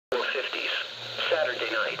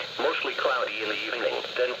night, mostly cloudy in the evening,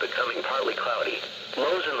 then becoming partly cloudy.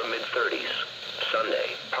 Lows in the mid-30s.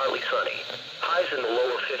 Sunday, partly sunny. Highs in the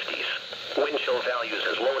lower 50s. Wind chill values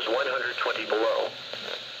as low as 120 below.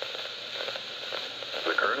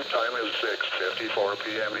 The current time is 6:54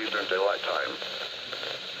 p.m. Eastern Daylight Time.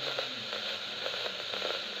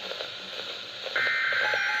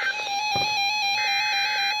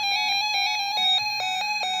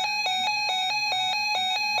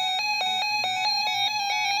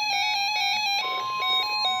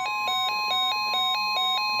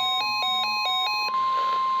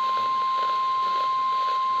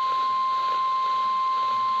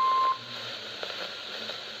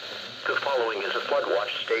 The following is a flood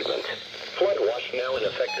watch statement. Flood watch now in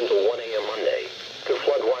effect until 1 a.m. Monday. The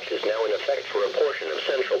flood watch is now in effect for a portion of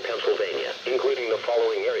central Pennsylvania, including the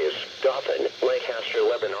following areas: Dauphin, Lancaster,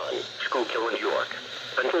 Lebanon, Schuylkill, and York.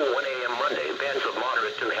 Until 1 a.m. Monday, bands of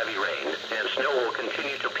moderate to heavy rain and snow will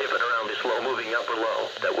continue to pivot around this low-moving upper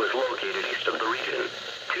low that was located east of the region.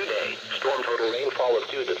 Today, storm total rainfall of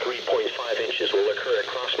 2 to 3.5 inches will occur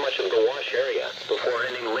across much of the wash area before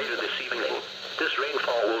ending later this evening. This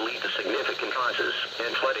rainfall will lead to significant rises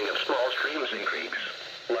and flooding of small streams and creeks.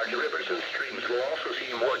 Large rivers and streams will also see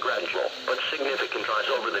more gradual but significant rise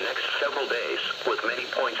over the next several days, with many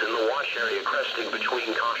points in the watch area cresting between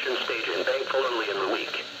caution stage and thankful early in the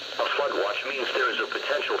week. A flood watch means there is a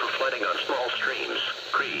potential for flooding on small streams,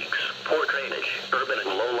 creeks, poor drainage, urban and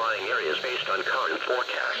low-lying areas based on current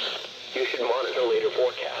forecasts. You should monitor later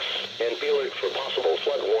forecasts and be alert for possible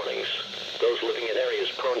flood warnings. Those living in areas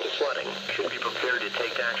prone to flooding should be prepared to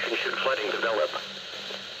take action should flooding develop.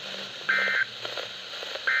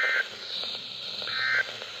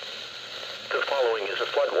 The following is a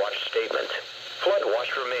flood watch statement. Flood watch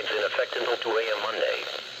remains in effect until 2 a.m. Monday.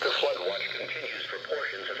 The flood watch continues for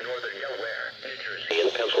portions of northern Delaware, New Jersey, and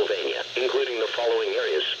Pennsylvania, including the following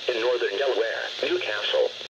areas in northern Delaware: Newcastle,